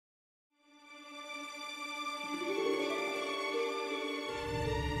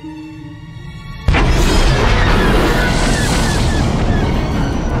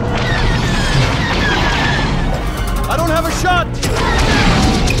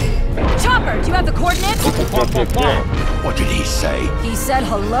say? He said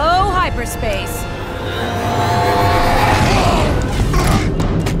hello, hyperspace.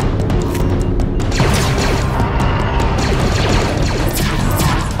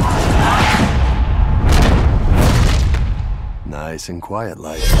 Nice and quiet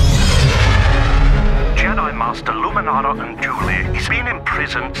like. Jedi Master Luminara and Julie is being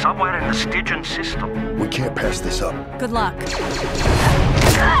imprisoned somewhere in the Stygian system. We can't pass this up. Good luck.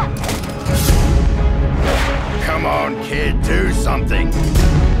 Come on, kid, do something.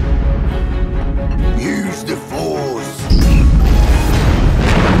 Use the Force.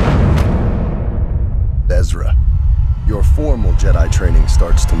 Ezra, your formal Jedi training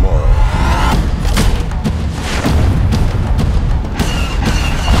starts tomorrow.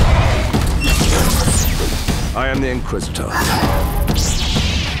 I am the Inquisitor.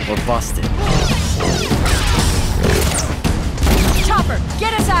 We're busted. Chopper,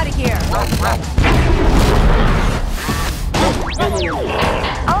 get us out of here!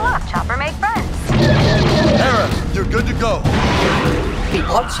 Oh look, Chopper, make friends. Hera, you're good to go. The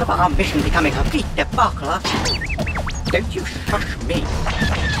odds of our mission becoming a complete debacle are... Don't you shush me.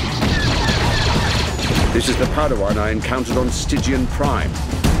 This is the Padawan I encountered on Stygian Prime.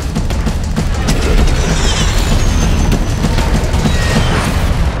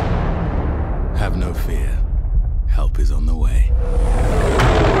 Have no fear. Help is on the way.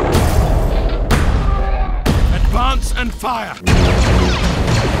 Advance and fire!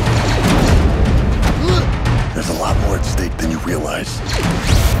 There's a lot more at stake than you realize.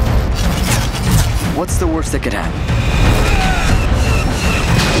 What's the worst that could happen?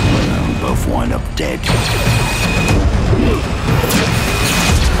 Both wind up dead.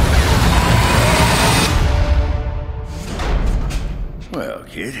 Well,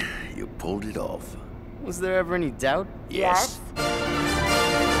 kid, you pulled it off. Was there ever any doubt? Yes.